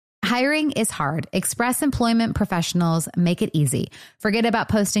Hiring is hard. Express Employment professionals make it easy. Forget about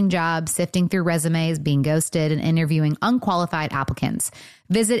posting jobs, sifting through resumes, being ghosted, and interviewing unqualified applicants.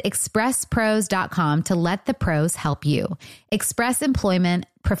 Visit expresspros.com to let the pros help you. Express Employment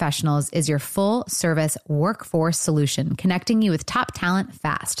Professionals is your full-service workforce solution, connecting you with top talent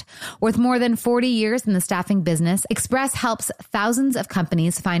fast. With more than 40 years in the staffing business, Express helps thousands of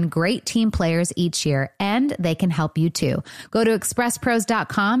companies find great team players each year, and they can help you too. Go to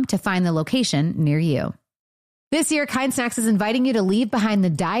expresspros.com to find the location near you. This year, Kind Snacks is inviting you to leave behind the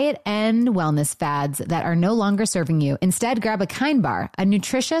diet and wellness fads that are no longer serving you. Instead, grab a Kind Bar, a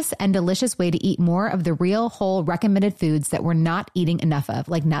nutritious and delicious way to eat more of the real, whole, recommended foods that we're not eating enough of,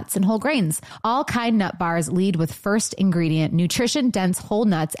 like nuts and whole grains. All Kind nut bars lead with first ingredient, nutrition-dense whole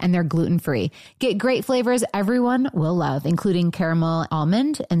nuts, and they're gluten-free. Get great flavors everyone will love, including caramel,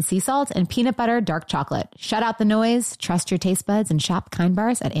 almond, and sea salt, and peanut butter dark chocolate. Shut out the noise, trust your taste buds, and shop Kind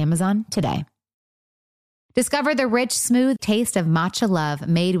Bars at Amazon today. Discover the rich, smooth taste of matcha love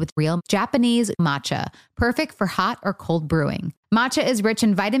made with real Japanese matcha, perfect for hot or cold brewing. Matcha is rich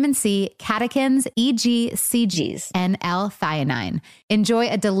in vitamin C, catechins, EGCGs, and L-theanine. Enjoy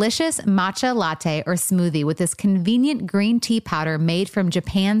a delicious matcha latte or smoothie with this convenient green tea powder made from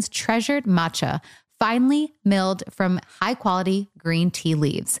Japan's treasured matcha, finely milled from high-quality green tea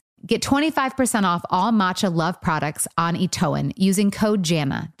leaves. Get 25% off all Matcha Love products on Itoen using code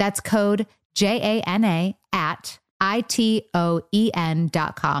JANA. That's code JANA at itoen.com.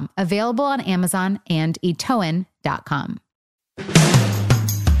 Available on Amazon and itoen.com.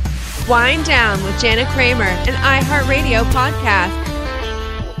 Whine Down with Jana Kramer, an iHeartRadio podcast.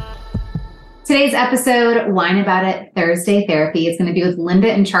 Today's episode, Whine About It Thursday Therapy, is going to be with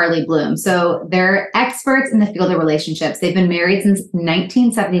Linda and Charlie Bloom. So they're experts in the field of relationships. They've been married since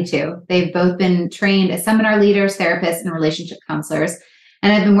 1972. They've both been trained as seminar leaders, therapists, and relationship counselors,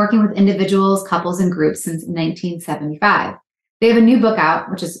 and have been working with individuals, couples, and groups since 1975. They have a new book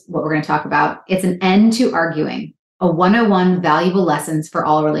out, which is what we're going to talk about. It's An End to Arguing, a 101 Valuable Lessons for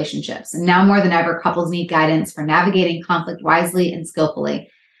All Relationships. And now more than ever, couples need guidance for navigating conflict wisely and skillfully.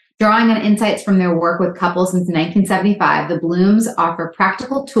 Drawing on insights from their work with couples since 1975, the Blooms offer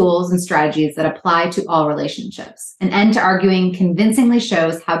practical tools and strategies that apply to all relationships. An End to Arguing convincingly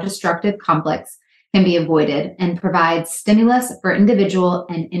shows how destructive conflicts can be avoided and provides stimulus for individual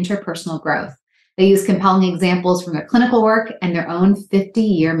and interpersonal growth. They use compelling examples from their clinical work and their own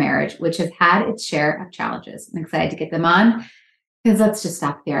 50-year marriage, which has had its share of challenges. I'm excited to get them on because let's just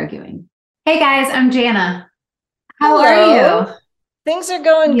stop the arguing. Hey guys, I'm Jana. How Hello. are you? Things are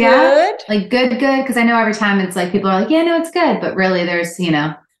going good. Like good. Because I know every time it's like people are like, yeah, no, it's good. But really there's,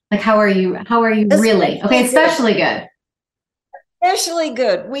 like, how are you really? Okay, especially good. Especially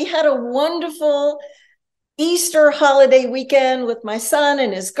good. We had a wonderful Easter holiday weekend with my son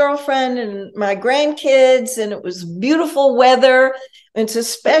and his girlfriend and my grandkids, and it was beautiful weather. It's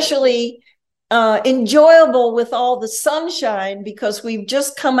especially enjoyable with all the sunshine because we've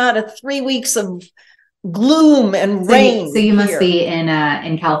just come out of 3 weeks of gloom and rain. So you must be in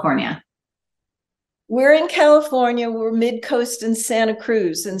California. We're in California. We're mid-coast in Santa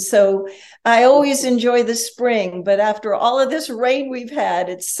Cruz. And so I always enjoy the spring. But after all of this rain we've had,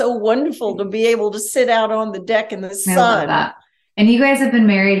 it's so wonderful to be able to sit out on the deck in the sun. I love that. And you guys have been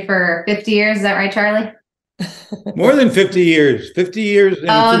married for 50 years. Is that right, Charlie? More than 50 years. 50 years.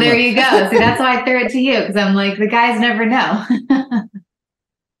 Oh, there you go. See, that's why I threw it to you, because I'm like, the guys never know.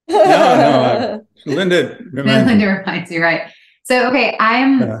 No. Linda reminds you, right? So, okay,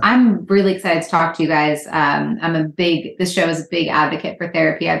 I'm really excited to talk to you guys. This show is a big advocate for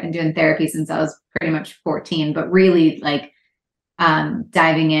therapy. I've been doing therapy since I was pretty much 14, but really like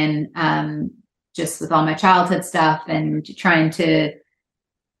diving in just with all my childhood stuff and trying to,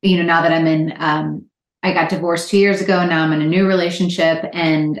 now that I'm in, I got divorced 2 years ago. Now I'm in a new relationship,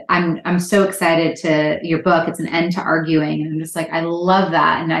 and I'm so excited to your book. It's An End to Arguing. And I'm just like, I love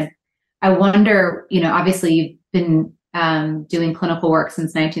that. And I wonder, obviously you've been doing clinical work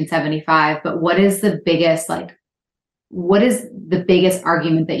since 1975, but what is the biggest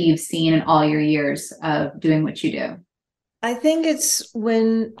argument that you've seen in all your years of doing what you do? I think it's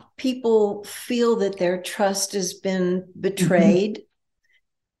when people feel that their trust has been betrayed. Mm-hmm.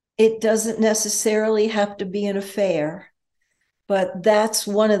 It doesn't necessarily have to be an affair, but that's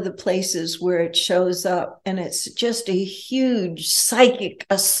one of the places where it shows up, and it's just a huge psychic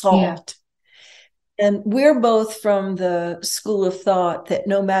assault. Yeah. And we're both from the school of thought that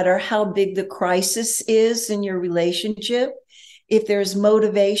no matter how big the crisis is in your relationship, if there's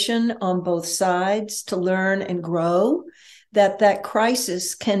motivation on both sides to learn and grow, that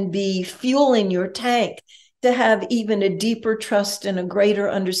crisis can be fuel in your tank to have even a deeper trust and a greater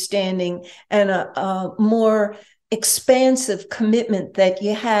understanding and a more expansive commitment that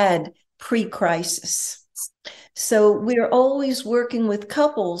you had pre-crisis. So we're always working with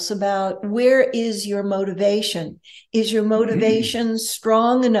couples about, where is your motivation? Is your motivation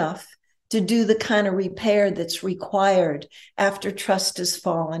strong enough to do the kind of repair that's required after trust has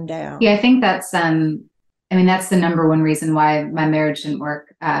fallen down? Yeah, I think that's, that's the number one reason why my marriage didn't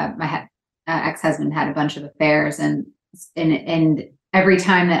work. My ex-husband had a bunch of affairs, and every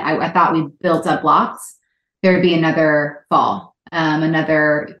time that I thought we built up blocks, there would be another fall,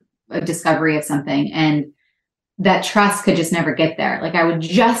 another discovery of something. And that trust could just never get there. Like, I would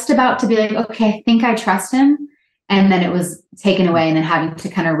just about to be like, okay, I think I trust him. And then it was taken away, and then having to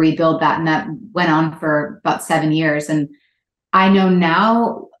kind of rebuild that. And that went on for about 7 years. And I know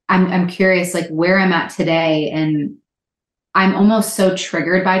now, I'm curious, like, where I'm at today. And I'm almost so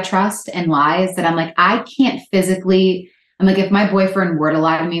triggered by trust and lies that I'm like, I can't physically, I'm like, if my boyfriend were to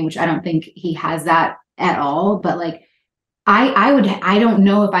lie to me, which I don't think he has that at all, but like, I don't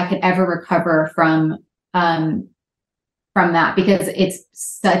know if I could ever recover from that, because it's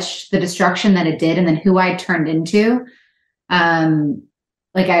such the destruction that it did. And then who I turned into,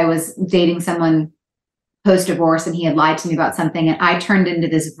 like, I was dating someone post-divorce, and he had lied to me about something, and I turned into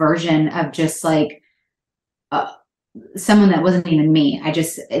this version of just like someone that wasn't even me.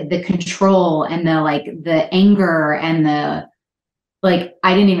 The control and the anger and I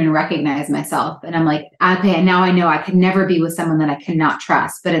didn't even recognize myself. And I'm like, okay, now I know I could never be with someone that I cannot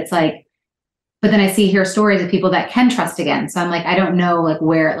trust. But it's like, but then I hear stories of people that can trust again. So I'm like, I don't know, like,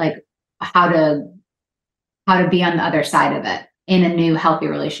 where, like, how to be on the other side of it in a new healthy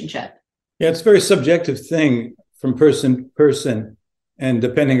relationship. Yeah, it's a very subjective thing from person to person, and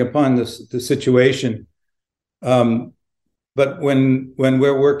depending upon the situation. But when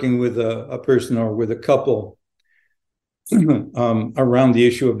we're working with a person or with a couple around the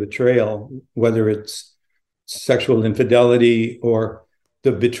issue of betrayal, whether it's sexual infidelity or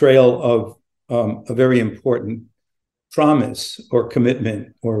the betrayal of a very important promise or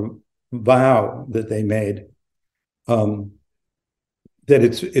commitment or vow that they made, that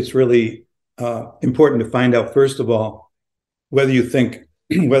it's really important to find out, first of all, whether they think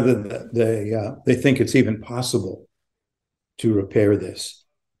it's even possible to repair this.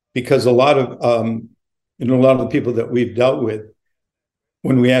 Because a lot of the people that we've dealt with,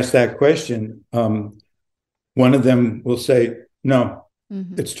 when we ask that question, one of them will say, no,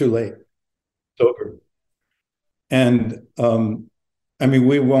 it's too late. It's over. And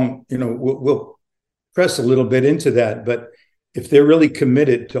we won't, we'll press a little bit into that, but if they're really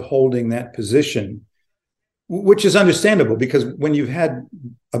committed to holding that position, which is understandable, because when you've had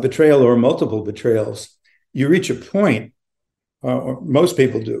a betrayal or multiple betrayals, you reach a point, or most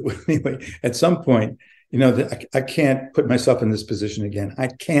people do anyway, at some point, I can't put myself in this position again.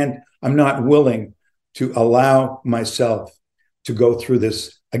 I'm not willing to allow myself to go through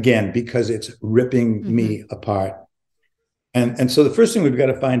this again, because it's ripping me apart. And so the first thing we've got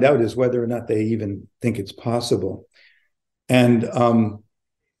to find out is whether or not they even think it's possible. And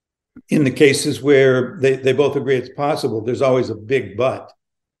in the cases where they both agree it's possible, there's always a big but.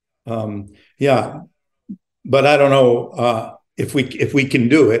 Yeah, but I don't know if we can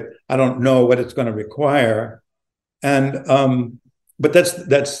do it. I don't know what it's going to require. And but that's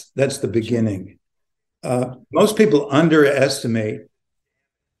the beginning. Most people underestimate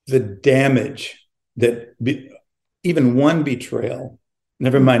the damage that even one betrayal,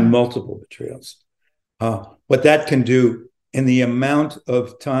 never mind multiple betrayals, what that can do, and the amount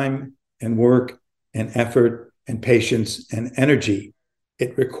of time and work and effort and patience and energy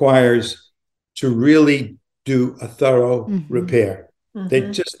it requires to really do a thorough repair.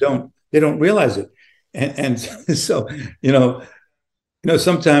 They just don't realize it. And so,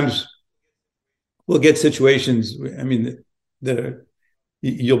 sometimes we'll get situations, that are,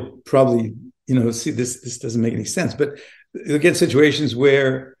 you'll probably, see this doesn't make any sense, but you'll get situations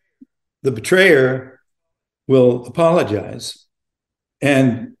where the betrayer will apologize,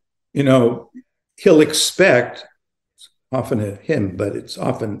 and he'll expect, often a him, but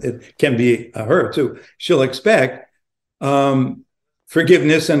it can be a her too. She'll expect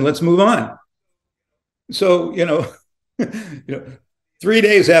forgiveness and let's move on. So 3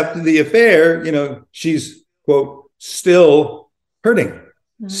 days after the affair, she's, quote, still hurting,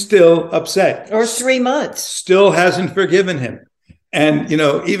 still upset, or 3 months, still hasn't forgiven him. And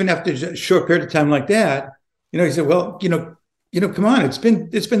even after a short period of time like that, he said, well, come on, it's been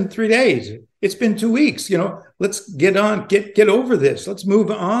 3 days. It's been 2 weeks, let's get on, get over this. Let's move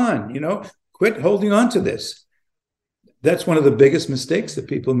on, quit holding on to this. That's one of the biggest mistakes that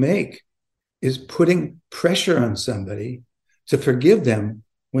people make, is putting pressure on somebody to forgive them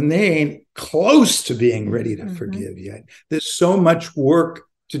when they ain't close to being ready to forgive yet. There's so much work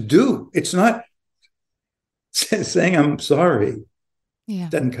to do. It's not saying I'm sorry. Yeah.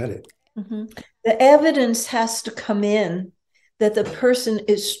 Doesn't cut it. The evidence has to come in that the person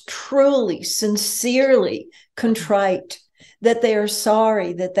is truly, sincerely contrite, that they are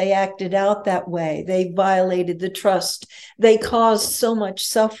sorry that they acted out that way. They violated the trust. They caused so much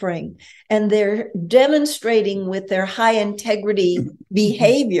suffering. And they're demonstrating with their high integrity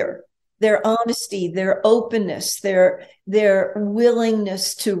behavior, their honesty, their openness, their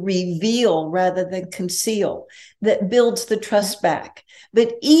willingness to reveal rather than conceal, that builds the trust back.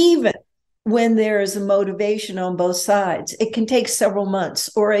 But even when there is a motivation on both sides, it can take several months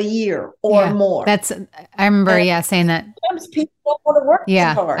or a year or more. I remember, saying that. Sometimes people don't want to work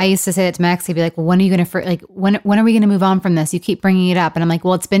that hard. I used to say that to Max. He'd be like, well, when are you going to, when are we going to move on from this? You keep bringing it up. And I'm like,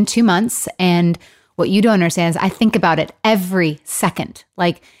 well, it's been 2 months. And what you don't understand is I think about it every second.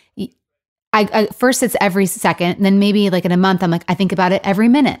 Like, I first it's every second. And then maybe like in a month, I'm like, I think about it every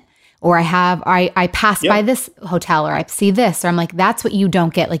minute. Or I pass by this hotel, or I see this, or I'm like, that's what you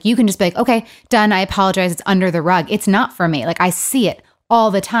don't get. Like, you can just be like, okay, done. I apologize. It's under the rug. It's not for me. Like, I see it all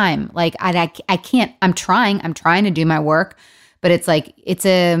the time. Like, I can't, I'm trying to do my work, but it's like,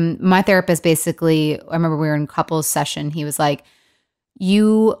 my therapist basically, I remember we were in couples session. He was like,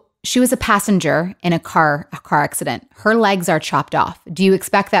 she was a passenger in a car accident. Her legs are chopped off. Do you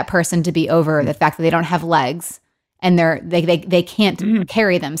expect that person to be over the fact that they don't have legs? And they can't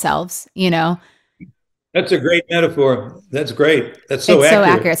carry themselves, That's a great metaphor. That's great. That's so it's accurate.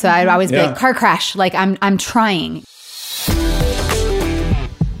 So accurate. So I'd always be like, car crash. Like I'm trying.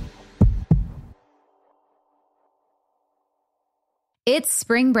 It's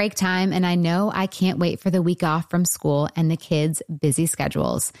spring break time, and I know I can't wait for the week off from school and the kids' busy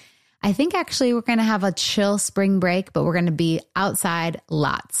schedules. I think actually we're going to have a chill spring break, but we're going to be outside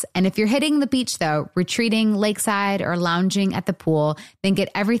lots. And if you're hitting the beach though, retreating lakeside or lounging at the pool, then get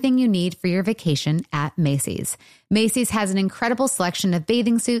everything you need for your vacation at Macy's. Macy's has an incredible selection of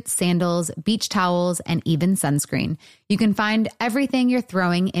bathing suits, sandals, beach towels, and even sunscreen. You can find everything you're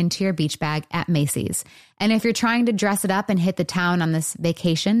throwing into your beach bag at Macy's. And if you're trying to dress it up and hit the town on this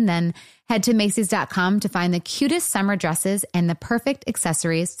vacation, then head to Macy's.com to find the cutest summer dresses and the perfect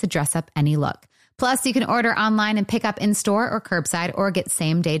accessories to dress up any look. Plus, you can order online and pick up in store or curbside or get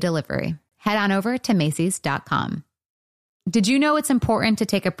same-day delivery. Head on over to Macy's.com. Did you know it's important to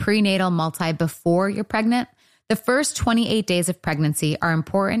take a prenatal multi before you're pregnant? The first 28 days of pregnancy are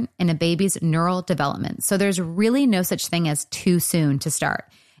important in a baby's neural development, so there's really no such thing as too soon to start.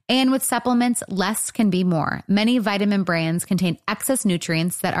 And with supplements, less can be more. Many vitamin brands contain excess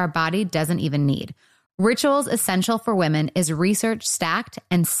nutrients that our body doesn't even need. Ritual's Essential for Women is research-stacked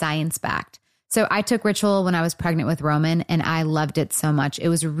and science-backed. So I took Ritual when I was pregnant with Roman, and I loved it so much. It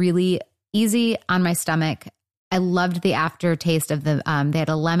was really easy on my stomach. I loved the aftertaste of they had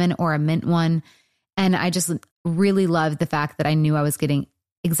a lemon or a mint one. And I just really loved the fact that I knew I was getting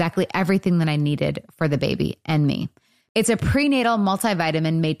exactly everything that I needed for the baby and me. It's a prenatal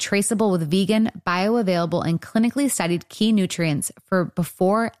multivitamin made traceable with vegan, bioavailable, and clinically studied key nutrients for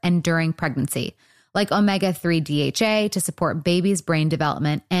before and during pregnancy, like omega-3 DHA to support baby's brain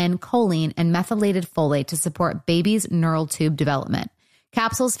development and choline and methylated folate to support baby's neural tube development.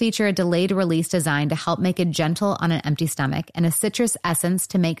 Capsules feature a delayed release design to help make it gentle on an empty stomach and a citrus essence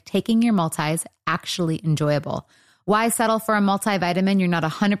to make taking your multis actually enjoyable. Why settle for a multivitamin you're not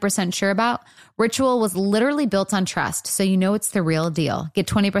 100% sure about? Ritual was literally built on trust, so you know it's the real deal. Get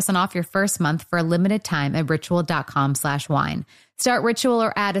 20% off your first month for a limited time at ritual.com/wine. Start Ritual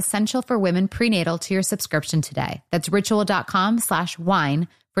or add Essential for Women prenatal to your subscription today. That's ritual.com/wine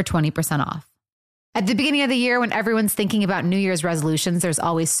for 20% off. At the beginning of the year, when everyone's thinking about New Year's resolutions, there's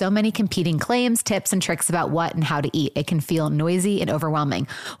always so many competing claims, tips, and tricks about what and how to eat. It can feel noisy and overwhelming.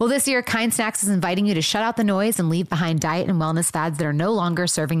 Well, this year, Kind Snacks is inviting you to shut out the noise and leave behind diet and wellness fads that are no longer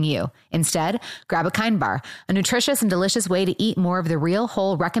serving you. Instead, grab a Kind Bar, a nutritious and delicious way to eat more of the real,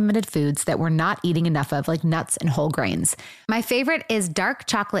 whole, recommended foods that we're not eating enough of, like nuts and whole grains. My favorite is dark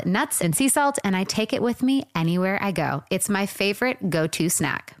chocolate nuts and sea salt, and I take it with me anywhere I go. It's my favorite go-to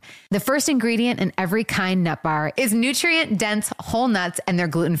snack. The first ingredient in every Kind nut bar is nutrient-dense whole nuts, and they're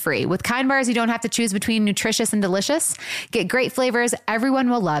gluten-free. With Kind bars, you don't have to choose between nutritious and delicious. Get great flavors everyone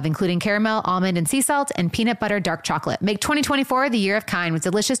will love, including caramel, almond, and sea salt, and peanut butter dark chocolate. Make 2024 the year of Kind with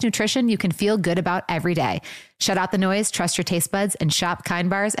delicious nutrition you can feel good about every day. Shut out the noise, trust your taste buds, and shop Kind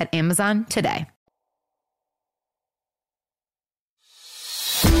bars at Amazon today.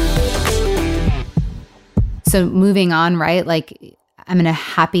 So moving on, right? Like, I'm in a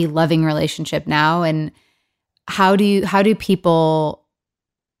happy, loving relationship now. And how do people,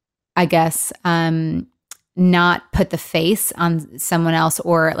 I guess, not put the face on someone else,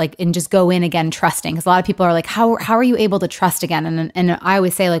 or like, and just go in again trusting? Because a lot of people are like, how are you able to trust again? And I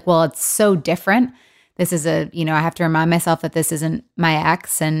always say, like, well, it's so different. This is I have to remind myself that this isn't my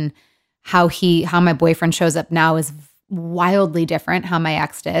ex, and how my boyfriend shows up now is wildly different how my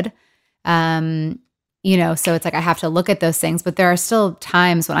ex did. So it's like I have to look at those things, but there are still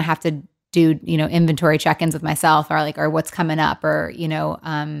times when I have to do, inventory check-ins with myself, or what's coming up, or,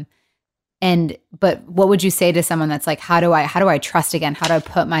 but what would you say to someone that's like, how do I trust again? How do I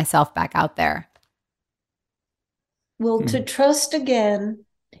put myself back out there? Well, to trust again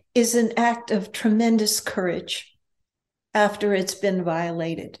is an act of tremendous courage after it's been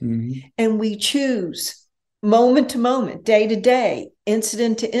violated. Mm-hmm. And we choose moment to moment, day to day,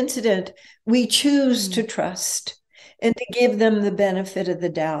 incident to incident, we choose to trust and to give them the benefit of the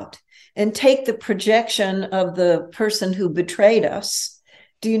doubt and take the projection of the person who betrayed us,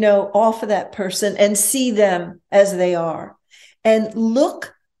 off of that person and see them as they are and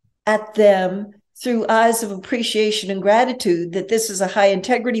look at them through eyes of appreciation and gratitude, that this is a high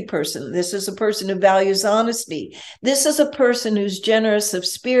integrity person. This is a person who values honesty. This is a person who's generous of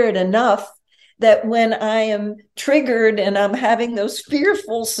spirit enough that when I am triggered and I'm having those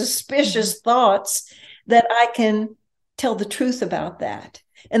fearful, suspicious thoughts, that I can tell the truth about that.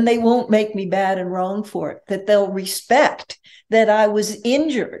 And they won't make me bad and wrong for it, that they'll respect that I was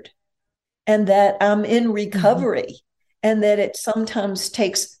injured and that I'm in recovery, and that it sometimes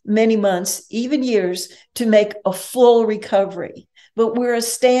takes many months, even years, to make a full recovery. But where a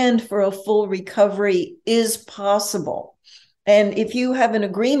stand for a full recovery is possible. And if you have an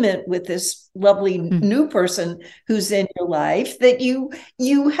agreement with this lovely new person who's in your life, that you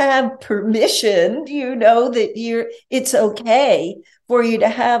have permission, that it's okay for you to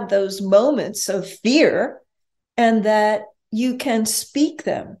have those moments of fear, and that you can speak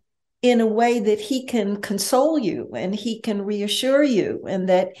them in a way that he can console you and he can reassure you, and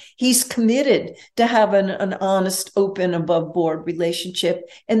that he's committed to have an honest, open, above board relationship,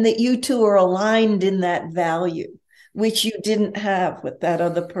 and that you two are aligned in that value, which you didn't have with that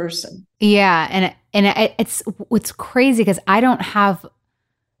other person. Yeah. And it's crazy because I don't have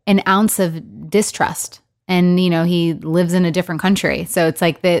an ounce of distrust. And, he lives in a different country. So it's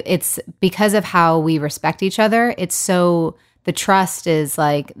like it's because of how we respect each other. It's so, the trust is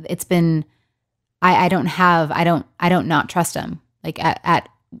like, it's been, I don't not trust him. Like at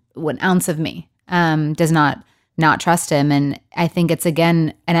 1 ounce of me does not trust him. And I think it's,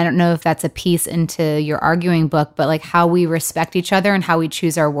 again, and I don't know if that's a piece into your arguing book, but like how we respect each other and how we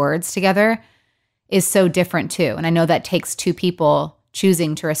choose our words together is so different too. And I know that takes two people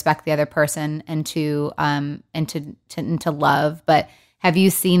choosing to respect the other person and to love. But have you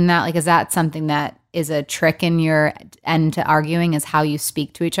seen that? Like, is that something that is a trick in your end to arguing, is how you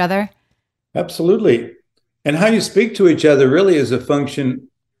speak to each other? Absolutely. And how you speak to each other really is a function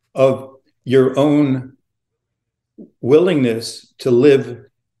of your own willingness to live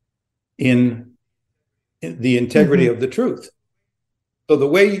in the integrity of the truth. So the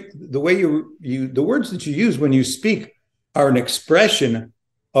way the words that you use when you speak are an expression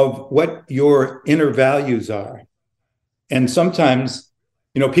of what your inner values are. And sometimes,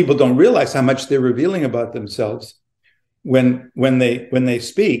 people don't realize how much they're revealing about themselves when they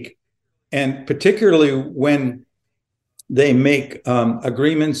speak, and particularly when they make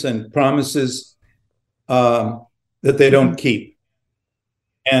agreements and promises that they don't keep.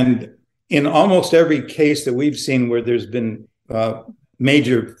 And in almost every case that we've seen where there's been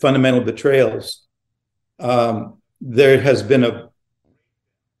major fundamental betrayals, there has been a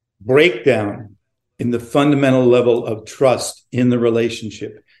breakdown in the fundamental level of trust in the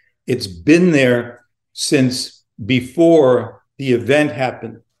relationship. It's been there since before the event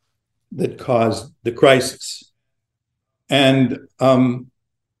happened that caused the crisis. And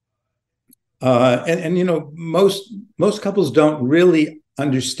most couples don't really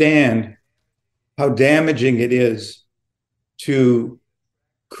understand how damaging it is to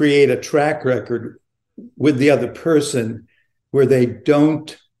create a track record with the other person where they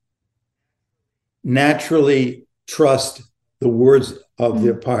don't naturally trust the words of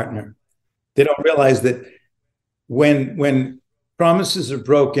their partner. They don't realize that when promises are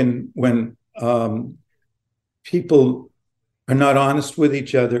broken, when people are not honest with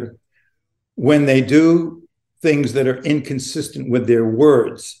each other, when they do things that are inconsistent with their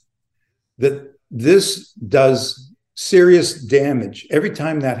words, that this does serious damage. Every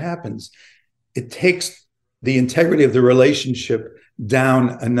time that happens, it takes the integrity of the relationship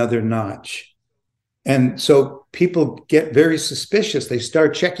down another notch. And so people get very suspicious. They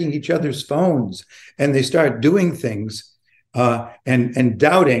start checking each other's phones, and they start doing things and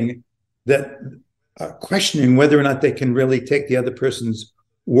doubting that, questioning whether or not they can really take the other person's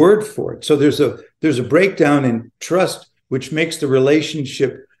word for it. So there's a breakdown in trust, which makes the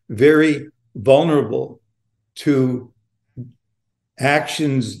relationship very vulnerable to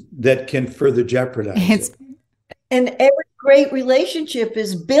actions that can further jeopardize it. And every great relationship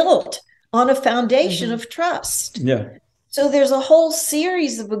is built on a foundation of trust. Yeah. So there's a whole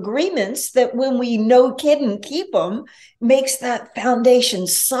series of agreements that, when we no kid and keep them, makes that foundation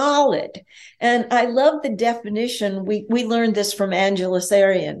solid. And I love the definition. We learned this from Angela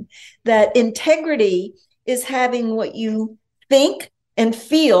Sarian, that integrity is having what you think and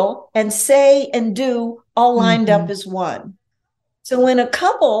feel and say and do all lined up as one. So when a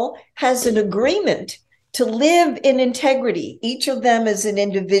couple has an agreement to live in integrity, each of them as an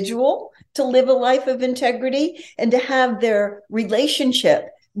individual, to live a life of integrity, and to have their relationship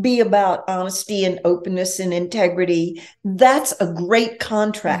be about honesty and openness and integrity, that's a great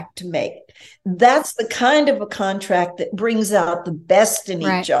contract to make. That's the kind of a contract that brings out the best in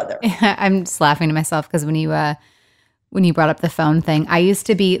each other. I'm just laughing to myself because when you brought up the phone thing, I used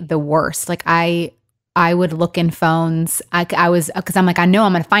to be the worst. Like I would look in phones. I was, because I'm like, I know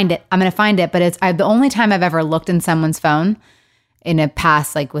I'm going to find it. But it's the only time I've ever looked in someone's phone in a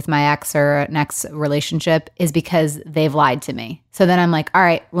past, like with my ex or an ex relationship, is because they've lied to me. So then I'm like, all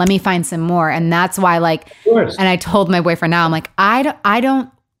right, let me find some more. And that's why, like, and I told my boyfriend now, I'm like, I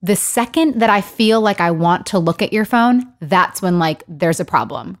don't, the second that I feel like I want to look at your phone, that's when like there's a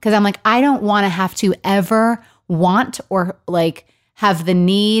problem. Cause I'm like, I don't want to have to ever want or like have the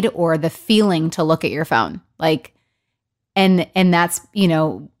need or the feeling to look at your phone. Like, and that's,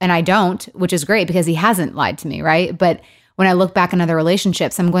 and I don't, which is great because he hasn't lied to me. Right. But when I look back in other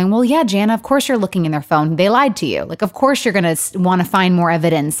relationships, I'm going, well, yeah, Jana, of course you're looking in their phone. They lied to you. Like, of course you're going to want to find more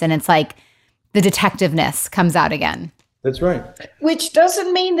evidence. And it's like the detectiveness comes out again. That's right. Which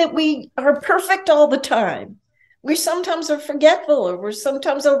doesn't mean that we are perfect all the time. We sometimes are forgetful, or we're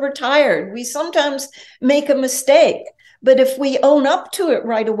sometimes overtired. We sometimes make a mistake. But if we own up to it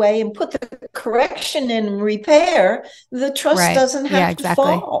right away and put the correction in and repair, the trust doesn't have to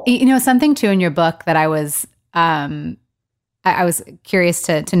fall. Something too in your book that I was curious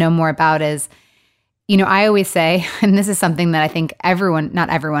to know more about is, I always say, and this is something that I think not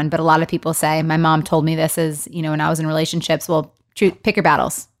everyone, but a lot of people say, my mom told me this is, when I was in relationships, well, pick your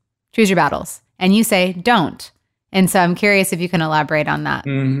battles, choose your battles. And you say, don't. And so I'm curious if you can elaborate on that.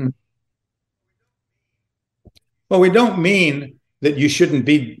 Mm-hmm. Well, we don't mean that you shouldn't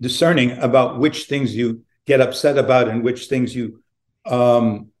be discerning about which things you get upset about and which things you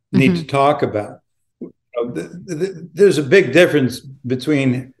need to talk about. There's a big difference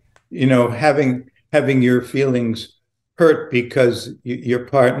between, having your feelings hurt because your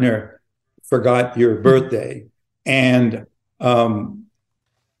partner forgot your birthday and them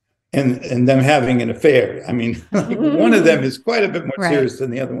having an affair. I mean, like one of them is quite a bit more serious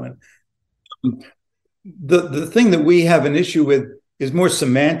than the other one. The thing that we have an issue with is more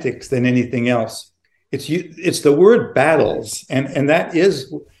semantics than anything else. It's the word battles, and that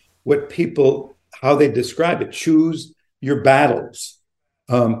is what people, how they describe it. Choose your battles,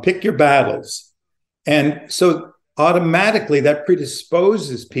 pick your battles. And so automatically that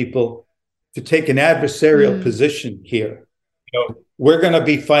predisposes people to take an adversarial position here. We're going to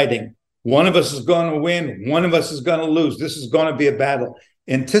be fighting. One of us is going to win. One of us is going to lose. This is going to be a battle.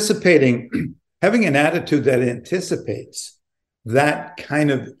 Anticipating, having an attitude that anticipates that kind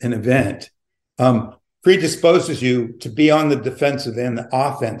of an event predisposes you to be on the defensive and the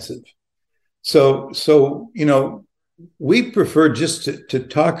offensive. So we prefer just to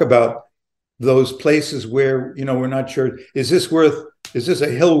talk about those places where, we're not sure, is this a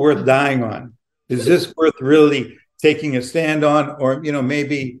hill worth dying on? Is this worth really taking a stand on? Or,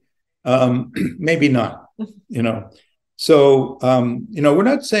 maybe not, So, we're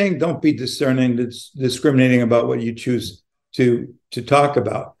not saying don't be discriminating about what you choose to talk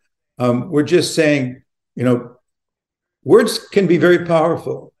about. We're just saying, words can be very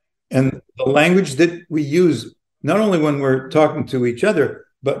powerful. And the language that we use, not only when we're talking to each other,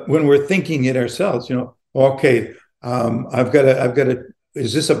 but when we're thinking it ourselves, okay, I've got to,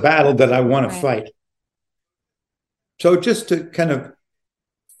 is this a battle that I want to fight? So just to kind of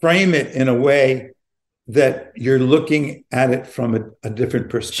frame it in a way that you're looking at it from a different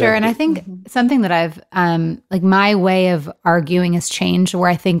perspective. Sure. And I think something that I've, like my way of arguing has changed, where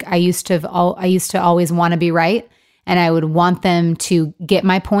I think I used to always want to be right. And I would want them to get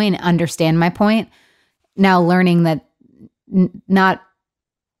my point, understand my point. Now learning that not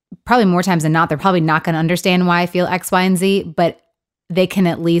probably more times than not, they're probably not going to understand why I feel X, Y, and Z, but they can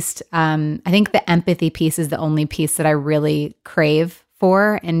at least, I think the empathy piece is the only piece that I really crave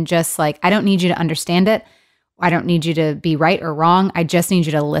for. And just like, I don't need you to understand it. I don't need you to be right or wrong. I just need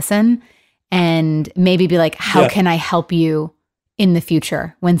you to listen and maybe be like, how can I help you in the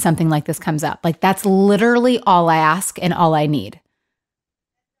future when something like this comes up? Like, that's literally all I ask and all I need.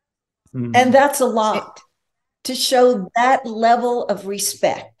 And that's a lot to show that level of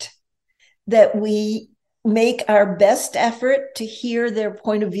respect, that we make our best effort to hear their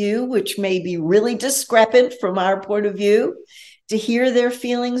point of view, which may be really discrepant from our point of view, to hear their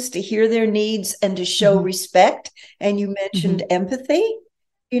feelings, to hear their needs, and to show respect. And you mentioned empathy,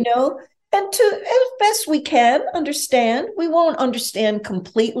 you know, and to, as best we can, understand. We won't understand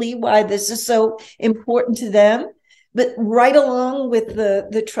completely why this is so important to them, but right along with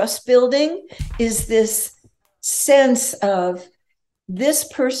the trust building is this sense of this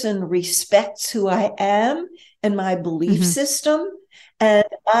person respects who I am and my belief system, and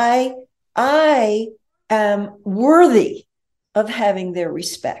I am worthy of having their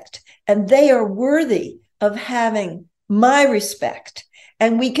respect, and they are worthy of having my respect.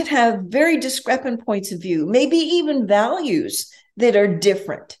 And we can have very discrepant points of view, maybe even values that are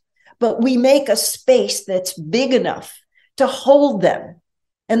different, but we make a space that's big enough to hold them.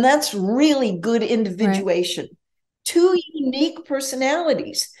 And that's really good individuation. Right. Two unique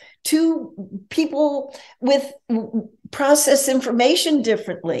personalities, two people with process information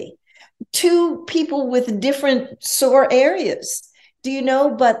differently, two people with different sore areas, do you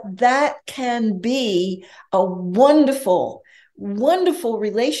know? But that can be a wonderful, wonderful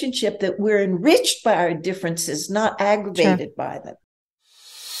relationship that we're enriched by our differences, not aggravated by them.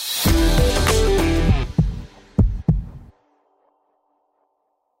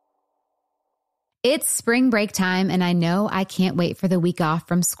 It's spring break time, and I know I can't wait for the week off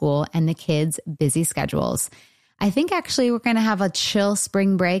from school and the kids' busy schedules. I think actually we're going to have a chill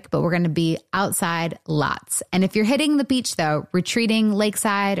spring break, but we're going to be outside lots. And if you're hitting the beach though, retreating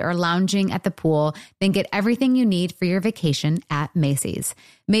lakeside or lounging at the pool, then get everything you need for your vacation at Macy's.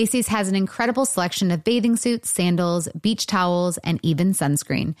 Macy's has an incredible selection of bathing suits, sandals, beach towels, and even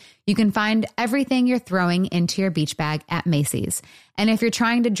sunscreen. You can find everything you're throwing into your beach bag at Macy's. And if you're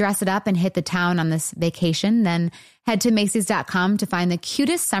trying to dress it up and hit the town on this vacation, then head to Macy's.com to find the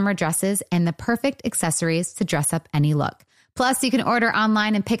cutest summer dresses and the perfect accessories to dress up any look. Plus, you can order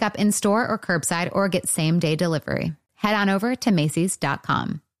online and pick up in store or curbside or get same-day delivery. Head on over to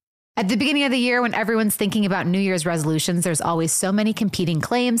Macy's.com. At the beginning of the year, when everyone's thinking about New Year's resolutions, there's always so many competing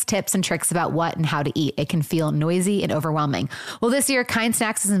claims, tips, and tricks about what and how to eat. It can feel noisy and overwhelming. Well, this year, Kind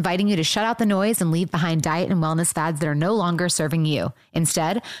Snacks is inviting you to shut out the noise and leave behind diet and wellness fads that are no longer serving you.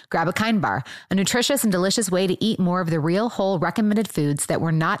 Instead, grab a Kind Bar, a nutritious and delicious way to eat more of the real, whole, recommended foods that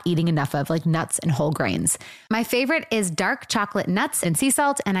we're not eating enough of, like nuts and whole grains. My favorite is dark chocolate nuts and sea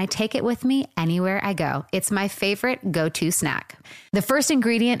salt, and I take it with me anywhere I go. It's my favorite go-to snack. The first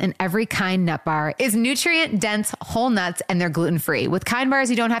ingredient in every Kind nut bar is nutrient-dense whole nuts, and they're gluten-free. With Kind bars,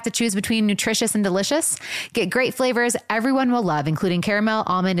 you don't have to choose between nutritious and delicious. Get great flavors everyone will love, including caramel,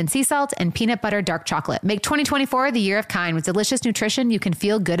 almond, and sea salt, and peanut butter dark chocolate. Make 2024 the year of Kind with delicious nutrition you can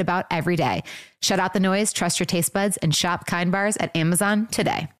feel good about every day. Shut out the noise, trust your taste buds, and shop Kind bars at Amazon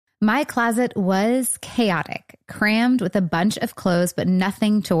today. My closet was chaotic, crammed with a bunch of clothes, but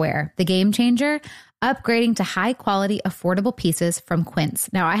nothing to wear. The game changer? Upgrading to high-quality, affordable pieces from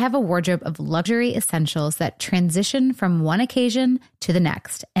Quince. Now, I have a wardrobe of luxury essentials that transition from one occasion to the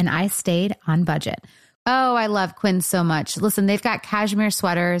next, and I stayed on budget. Oh, I love Quince so much. Listen, they've got cashmere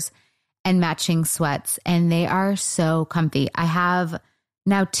sweaters and matching sweats, and they are so comfy. I have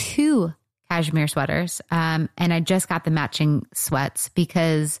now 2 cashmere sweaters, and I just got the matching sweats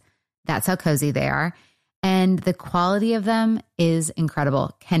because that's how cozy they are. And the quality of them is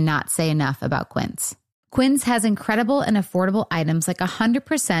incredible. Cannot say enough about Quince. Quince has incredible and affordable items like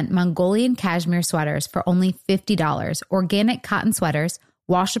 100% Mongolian cashmere sweaters for only $50, organic cotton sweaters,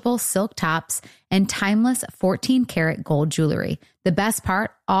 washable silk tops, and timeless 14-karat gold jewelry. The best part,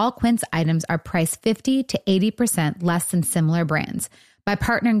 all Quince items are priced 50 to 80% less than similar brands. By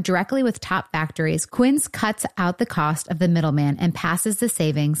partnering directly with top factories, Quince cuts out the cost of the middleman and passes the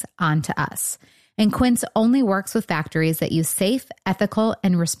savings on to us. And Quince only works with factories that use safe, ethical,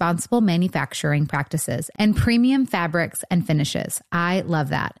 and responsible manufacturing practices and premium fabrics and finishes. I love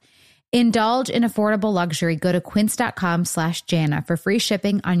that. Indulge in affordable luxury. Go to quince.com/Jana for free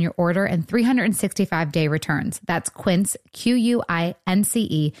shipping on your order and 365-day returns. That's Quince,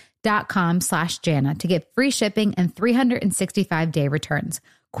 QUINCE.com/Jana to get free shipping and 365-day returns.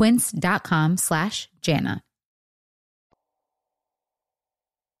 Quince.com/Jana.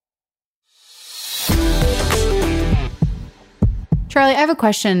 Charlie, I have a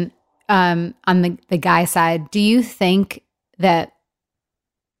question on the guy side. Do you think men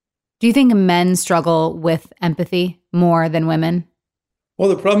struggle with empathy more than women? Well,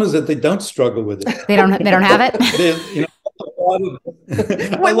 the problem is that they don't struggle with it. They don't have it?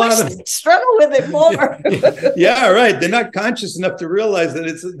 We wish they'd struggle with it more. Yeah, right. They're not conscious enough to realize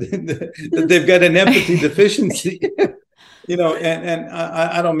that they've got an empathy deficiency. And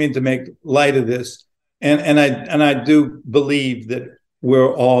I don't mean to make light of this. And I do believe that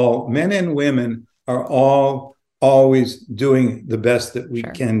we're all, men and women are all always doing the best that we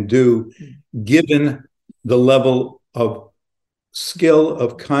can do, given the level of skill,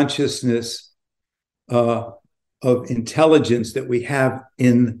 of consciousness, of intelligence that we have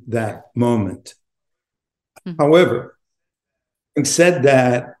in that moment. However, having said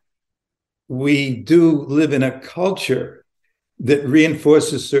that, we do live in a culture that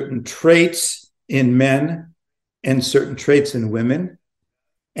reinforces certain traits in men and certain traits in women,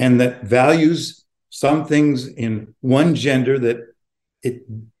 and that values some things in one gender that it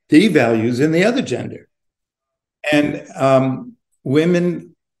devalues in the other gender. And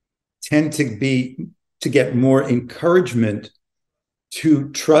women tend to get more encouragement to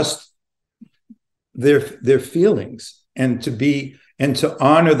trust their feelings and to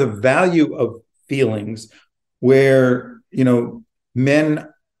honor the value of feelings, where men,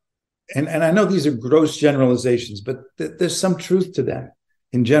 and I know these are gross generalizations, but there's some truth to them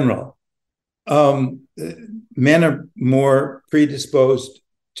in general. Men are more predisposed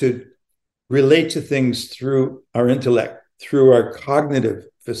to relate to things through our intellect, through our cognitive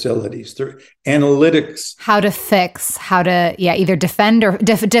facilities, through analytics. Either defend or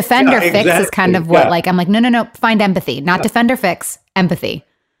fix exactly. Is kind of what, like, I'm like, no, find empathy, not defend or fix, empathy.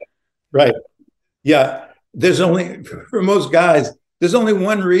 Right. Yeah. For most guys, there's only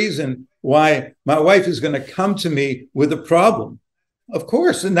one reason why my wife is going to come to me with a problem. Of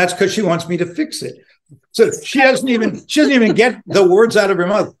course. And that's because she wants me to fix it. So she doesn't even get the words out of her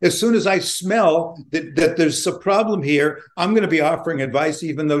mouth. As soon as I smell that there's a problem here, I'm going to be offering advice,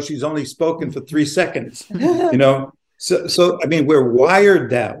 even though she's only spoken for 3 seconds. So I mean, we're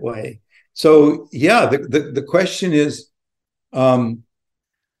wired that way. So yeah, the question is, how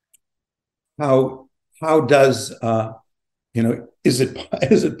does is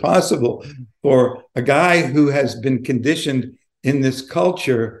it possible for a guy who has been conditioned in this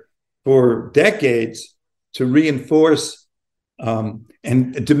culture for decades to reinforce to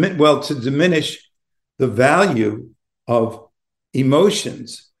diminish the value of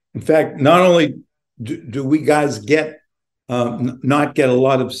emotions? In fact, not only do we guys not get a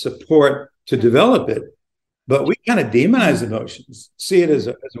lot of support to develop it, but we kind of demonize emotions, see it as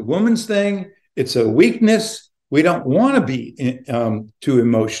a woman's thing. It's a weakness. We don't want to be too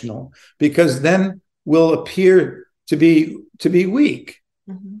emotional, because then we'll appear to be weak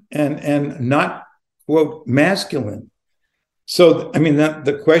and not, quote, masculine. So, I mean,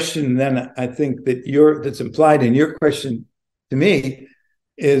 the question then, I think that's implied in your question to me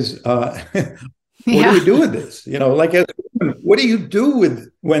is, what do we do with this? What do you do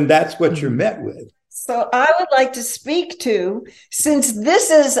when that's what you're met with? So I would like to speak to, since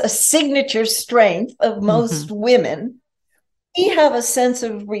this is a signature strength of most women, we have a sense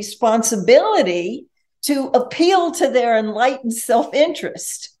of responsibility to appeal to their enlightened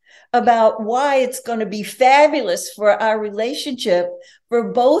self-interest about why it's going to be fabulous for our relationship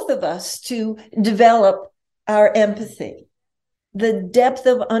for both of us to develop our empathy. The depth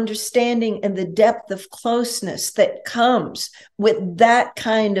of understanding and the depth of closeness that comes with that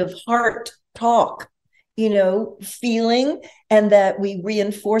kind of heart talk, feeling, and that we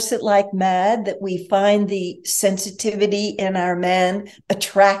reinforce it like mad, that we find the sensitivity in our man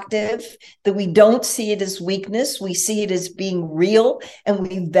attractive, that we don't see it as weakness, we see it as being real, and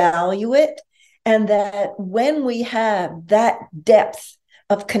we value it. And that when we have that depth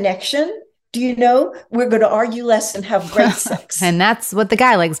of connection, we're going to argue less and have great sex. And that's what the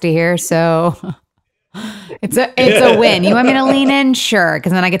guy likes to hear. So it's a win. You want me to lean in? Sure.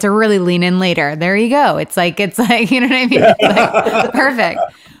 Because then I get to really lean in later. There you go. It's like, you know what I mean? It's like, perfect.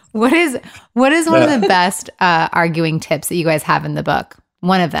 What is one of the best arguing tips that you guys have in the book?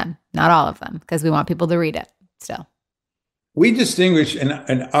 One of them, not all of them, because we want people to read it still. We distinguish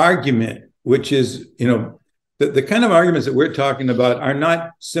an argument, which is, the kind of arguments that we're talking about are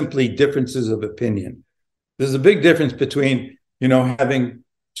not simply differences of opinion. There's a big difference between, having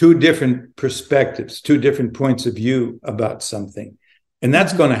two different perspectives, two different points of view about something. And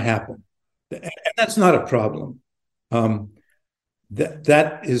that's going to happen. And that's not a problem.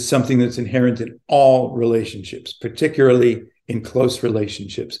 That is something that's inherent in all relationships, particularly in close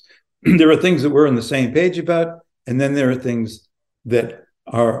relationships. There are things that we're on the same page about, and then there are things that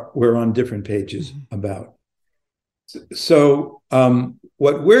we're on different pages about. So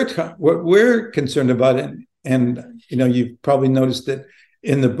what we're concerned about, and you've probably noticed that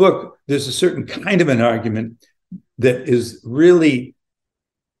in the book, there's a certain kind of an argument that is really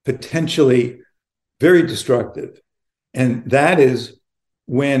potentially very destructive. And that is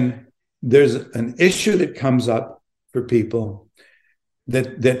when there's an issue that comes up for people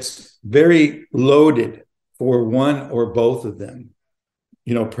that's very loaded for one or both of them,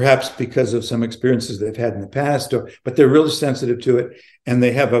 perhaps because of some experiences they've had in the past, but they're really sensitive to it. And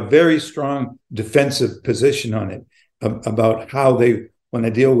they have a very strong defensive position on it about how they want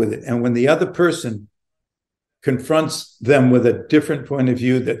to deal with it. And when the other person confronts them with a different point of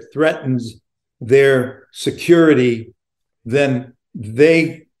view that threatens their security, then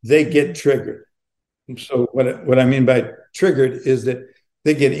they get triggered. So what I mean by triggered is that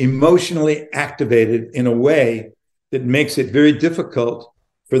they get emotionally activated in a way that makes it very difficult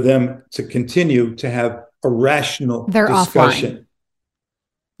for them to continue to have a rational discussion. Offline.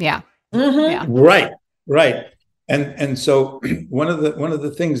 Yeah. Mm-hmm. Yeah. Right. And so one of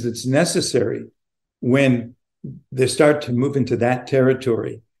the things that's necessary when they start to move into that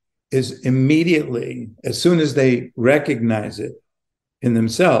territory is immediately, as soon as they recognize it in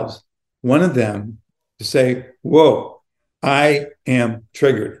themselves, one of them to say, whoa, I am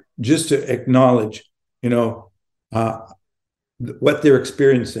triggered, just to acknowledge, what they're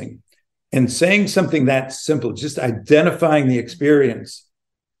experiencing. And saying something that simple, just identifying the experience,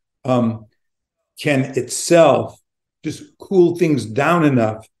 can itself just cool things down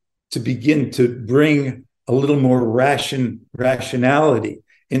enough to begin to bring a little more rationality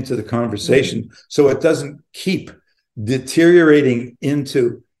into the conversation, so it doesn't keep deteriorating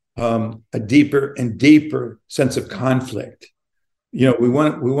into a deeper and deeper sense of conflict. We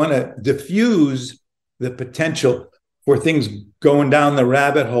want to diffuse the potential for things going down the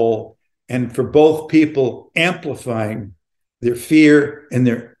rabbit hole, and for both people amplifying their fear and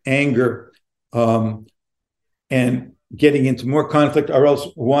their anger, and getting into more conflict, or else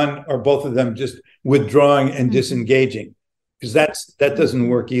one or both of them just withdrawing and disengaging, because that doesn't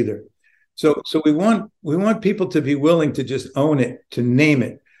work either. So we want people to be willing to just own it, to name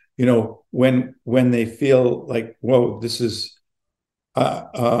it, when they feel like, whoa, this is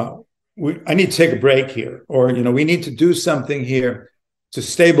I need to take a break here, or we need to do something here to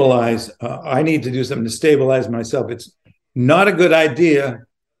stabilize. I need to do something to stabilize myself. It's not a good idea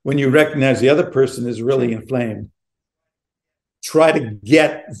when you recognize the other person is really inflamed. Try to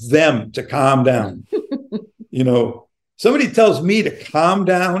get them to calm down. Somebody tells me to calm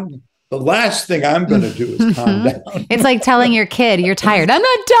down, the last thing I'm going to do is calm down. It's like telling your kid you're tired. I'm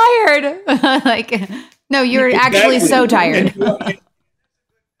not tired. Like, no, you're actually so tired.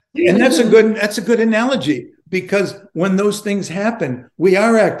 And that's a good analogy, because when those things happen, we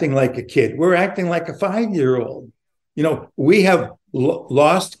are acting like a kid. We're acting like a 5-year-old. We have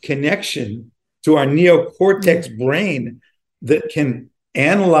lost connection to our neocortex brain that can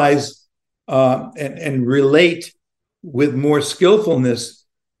analyze and relate with more skillfulness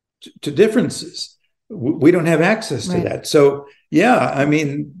to differences. We don't have access to that. So, yeah,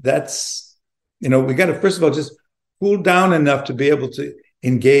 that's, we got to, first of all, just cool down enough to be able to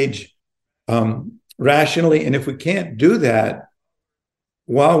engage rationally. And if we can't do that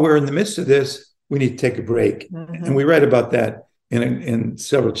while we're in the midst of this, we need to take a break. Mm-hmm. And we write about that in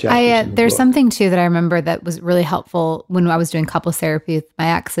several chapters. There's something too that I remember that was really helpful when I was doing couples therapy with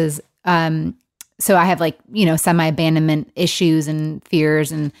my exes. So I have semi-abandonment issues and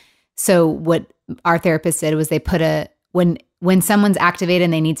fears. And so what our therapist did was they put when someone's activated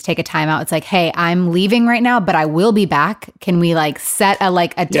and they need to take a time out, it's like, hey, I'm leaving right now, but I will be back. Can we set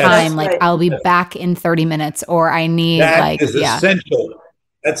a time? Right. I'll be back in 30 minutes, or I need essential.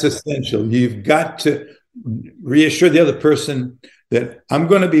 That's essential. You've got to reassure the other person that I'm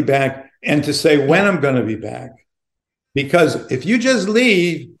going to be back, and to say when I'm going to be back. Because if you just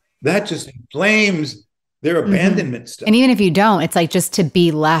leave, that just inflames their abandonment stuff. And even if you don't, it's like just to be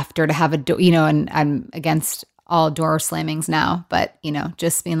left, or to have a door, and I'm against all door slammings now, but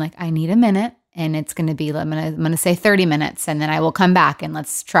just being like, I need a minute, and it's going to be, I'm going to say 30 minutes, and then I will come back, and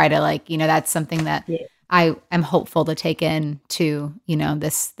let's try to that's something that I am hopeful to take in to,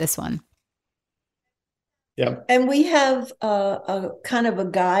 this one. Yeah. And we have a kind of a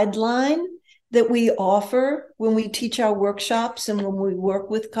guideline that we offer when we teach our workshops and when we work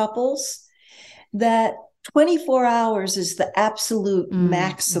with couples, that 24 hours is the absolute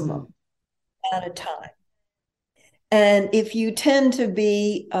maximum amount of time. And if you tend to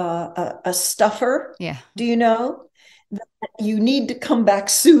be a stuffer, do you know that you need to come back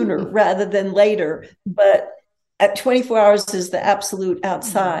sooner rather than later? But at 24 hours is the absolute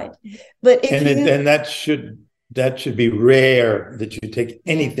outside. But if and that should be rare that you take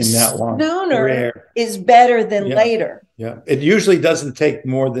anything that long. Sooner rare is better than later. Yeah. It usually doesn't take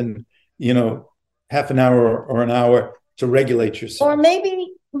more than, half an hour or an hour to regulate yourself. Or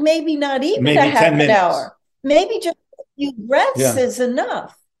maybe not even a half an hour. Maybe just a few breaths is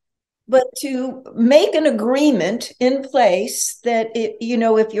enough. But to make an agreement in place that,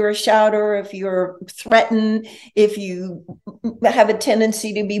 if you're a shouter, if you're threatened, if you have a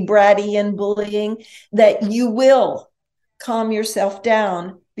tendency to be bratty and bullying, that you will calm yourself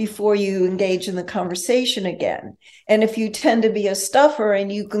down before you engage in the conversation again. And if you tend to be a stuffer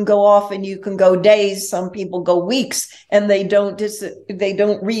and you can go off and you can go days, some people go weeks, and they don't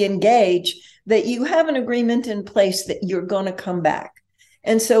re-engage, that you have an agreement in place that you're going to come back.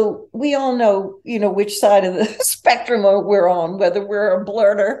 And so we all know, which side of the spectrum we're on, whether we're a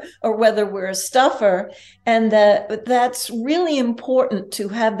blurter or whether we're a stuffer. And that's really important to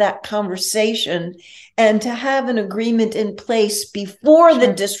have that conversation and to have an agreement in place before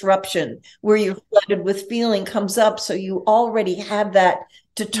the disruption where you're flooded with feeling comes up. So you already have that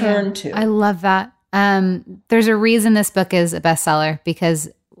to turn to. I love that. There's a reason this book is a bestseller, because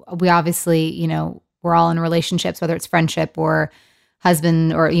we obviously, we're all in relationships, whether it's friendship or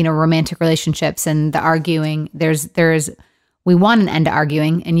husband or, romantic relationships, and the arguing, we want an end to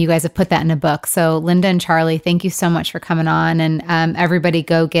arguing, and you guys have put that in a book. So Linda and Charlie, thank you so much for coming on, and everybody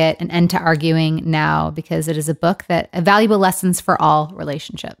go get An End to Arguing now, because it is a book that valuable lessons for all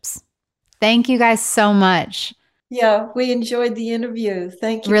relationships. Thank you guys so much. Yeah, we enjoyed the interview.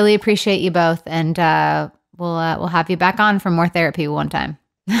 Thank you. Really appreciate you both, and we'll have you back on for more therapy one time.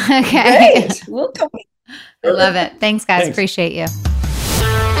 Okay. Great. We'll come. I love it. Thanks, guys. Appreciate you.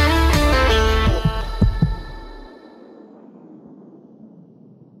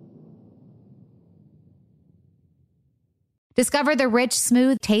 Discover the rich,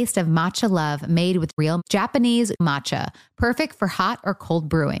 smooth taste of matcha love made with real Japanese matcha, perfect for hot or cold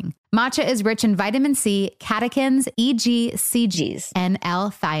brewing. Matcha is rich in vitamin C, catechins, e.g. CGs, and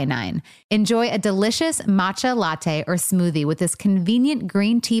L-theanine. Enjoy a delicious matcha latte or smoothie with this convenient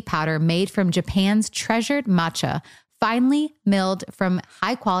green tea powder made from Japan's treasured matcha, finely milled from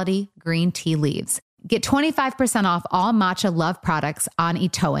high-quality green tea leaves. Get 25% off all Matcha Love products on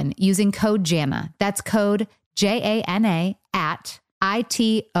Itoen using code JANA. That's code JANA at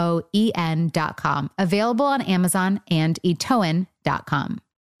itoen.com. Available on Amazon and itoen.com.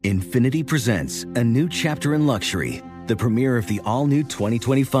 Infinity presents a new chapter in luxury, the premiere of the all-new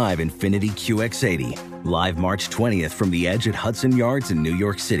 2025 Infinity QX80, live March 20th from the Edge at Hudson Yards in New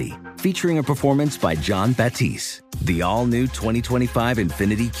York City, featuring a performance by John Batiste. The all-new 2025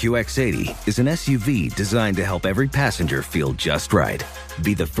 Infinity QX80 is an SUV designed to help every passenger feel just right.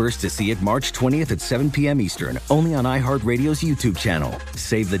 Be the first to see it March 20th at 7 p.m. Eastern, only on iHeartRadio's YouTube channel.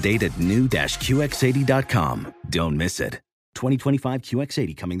 Save the date at new-QX80.com. Don't miss it. 2025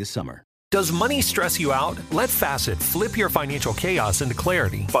 QX80 coming this summer. Does money stress you out? Let Facet flip your financial chaos into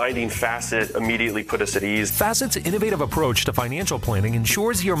clarity. Finding Facet immediately put us at ease. Facet's innovative approach to financial planning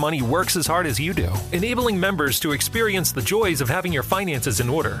ensures your money works as hard as you do, enabling members to experience the joys of having your finances in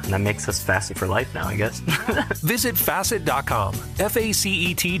order. And that makes us Facet for life now, I guess. Visit Facet.com,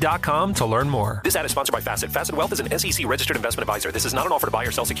 FACET.com to learn more. This ad is sponsored by Facet. Facet Wealth is an SEC registered investment advisor. This is not an offer to buy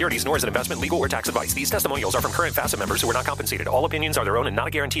or sell securities, nor is it investment, legal, or tax advice. These testimonials are from current Facet members who are not compensated. All opinions are their own and not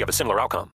a guarantee of a similar outcome.